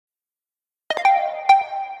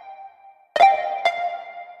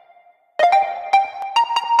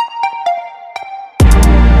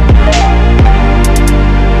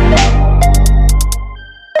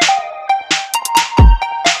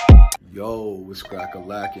What's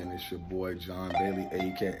crack-a-lackin'? It's your boy John Bailey,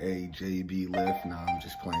 aka JB Lift. Nah, I'm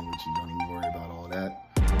just playing with you. Don't even worry about all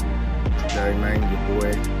that. Today, man, your boy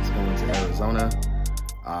is going to Arizona.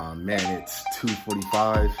 Man, it's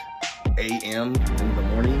 2:45 a.m. in the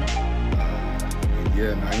morning. And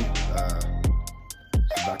yeah, man,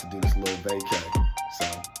 just about to do this little vacay. So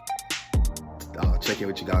I'll check in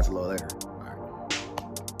with you guys a little later. All right.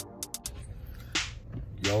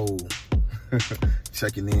 Yo,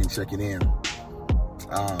 checking in.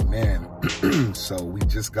 Man, so we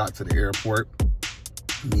just got to the airport.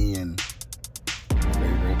 Me and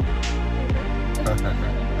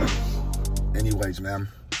anyways, man,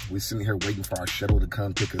 we're sitting here waiting for our shuttle to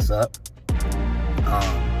come pick us up,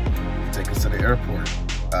 take us to the airport.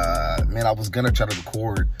 Man, I was gonna try to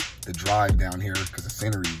record the drive down here because the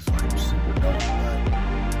scenery is like super dope,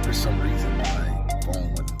 but for some reason my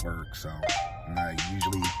phone wouldn't work. So I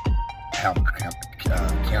usually have a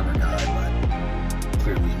camera guy, but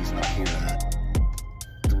clearly he's not here at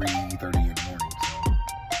 3:30 in the morning. So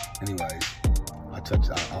anyways,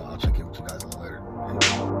 I'll check in with you guys a little later.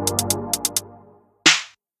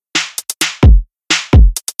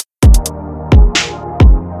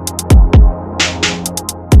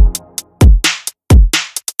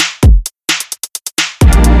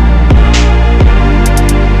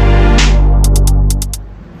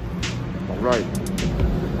 All right,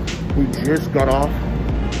 we just got off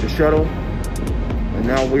the shuttle and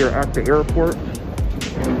now we are at the airport,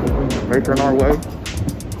 making our way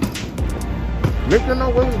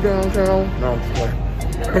downtown. No, I'm just playing.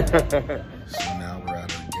 So now we're at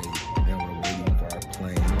our gate and we're waiting for our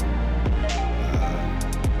plane.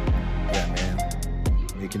 Yeah, man,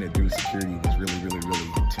 making it through security was really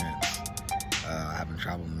intense. I haven't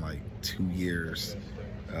traveled in like 2 years,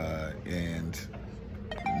 and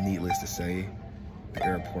needless to say, the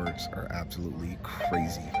airports are absolutely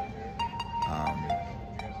crazy.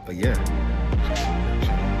 But yeah, just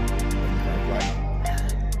chilling, waiting for our flight.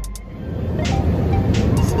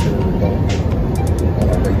 So here we go, on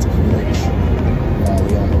our way to Phoenix.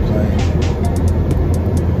 Finally on the plane.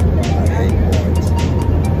 I hate planes.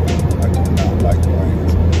 I do not like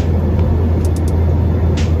planes.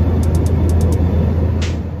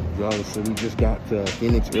 Yo, so we just got to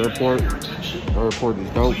Phoenix Airport. The airport is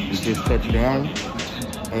dope. We just touched down.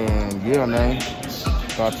 And yeah, man,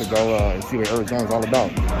 about to go and see what Arizona's all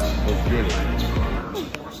about. Let's get it.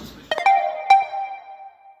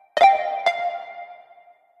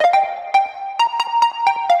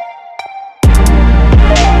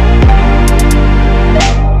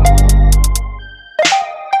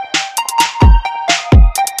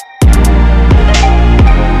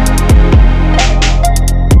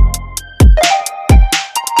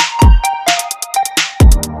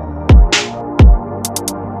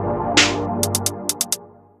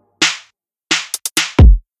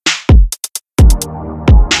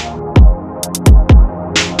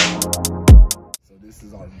 This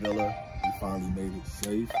is our villa. We finally made it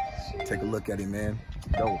safe. Take a look at it, man.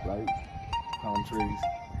 Dope, right? Palm trees.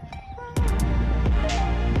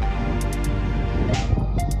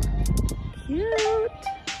 Cute.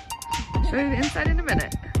 Show you the inside in a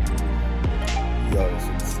minute. Yo,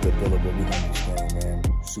 so this is the villa where we're gonna be staying, man.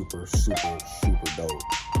 Super dope.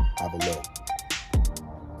 Have a look.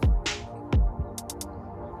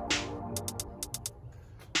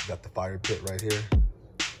 Got the fire pit right here.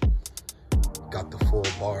 Got the full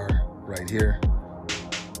bar right here.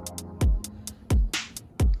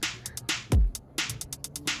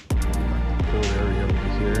 Got the pool area over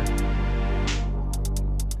here.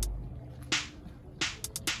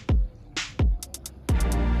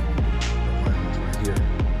 The lounge right here.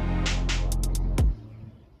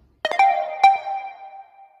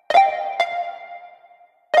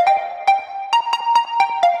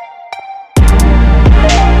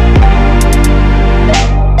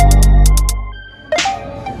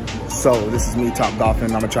 So this is me top golfing.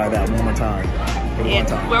 I'm gonna try that one more time.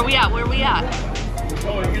 Where we at?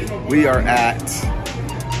 We are at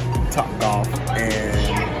Top Golf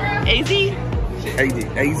and AZ.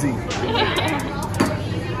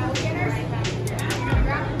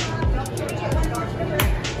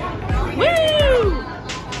 Woo!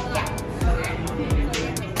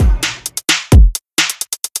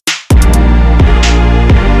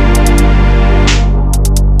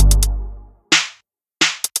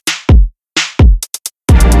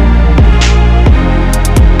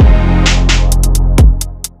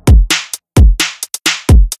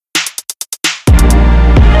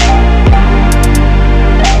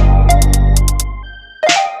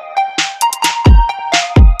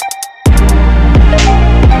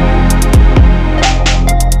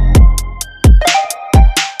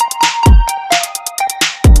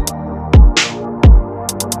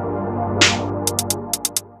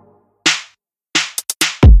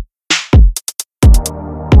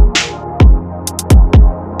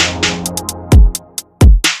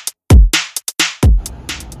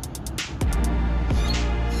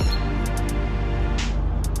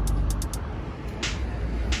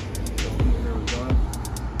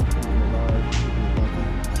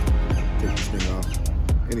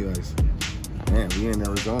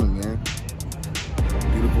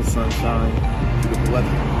 beautiful sunshine, beautiful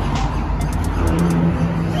weather.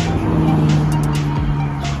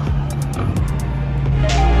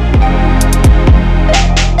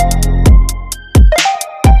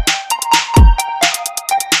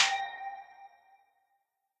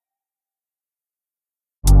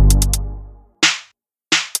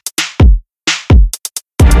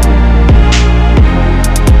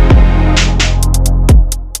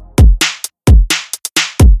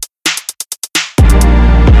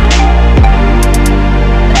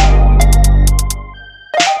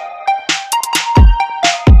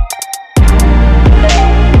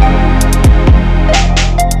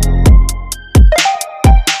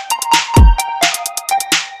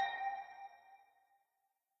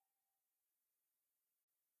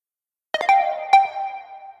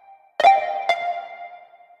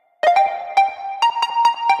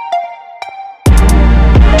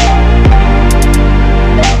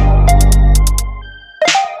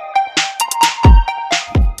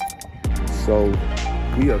 So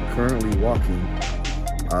we are currently walking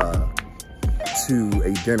to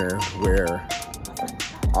a dinner where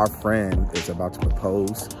our friend is about to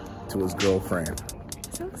propose to his girlfriend.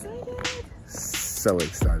 So excited. So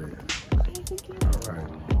excited. All right.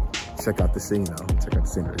 Check out the scene though. Check out the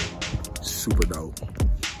scenery. Super dope.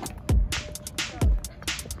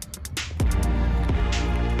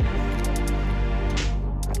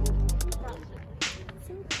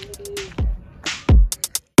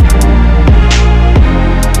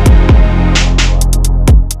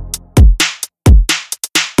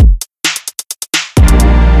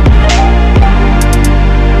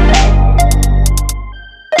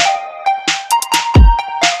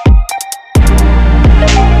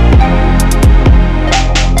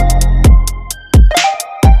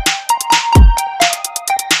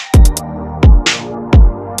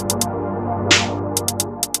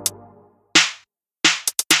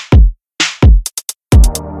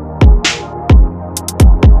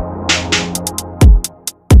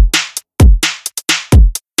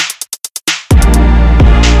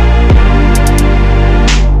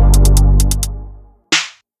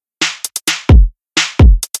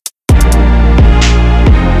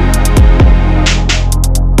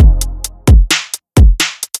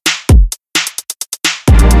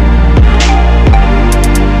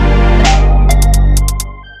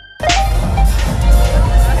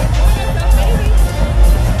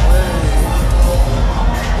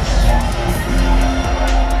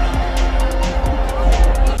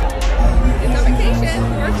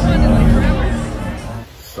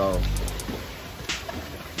 So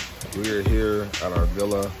we are here at our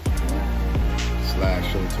villa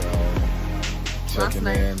slash hotel, checking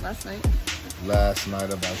in. Last night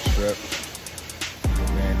of our trip.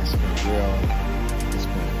 Man, it's been real. It's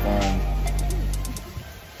been fun.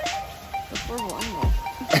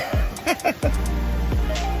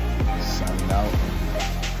 Signing out.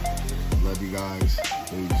 Love you guys.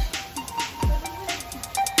 Peace.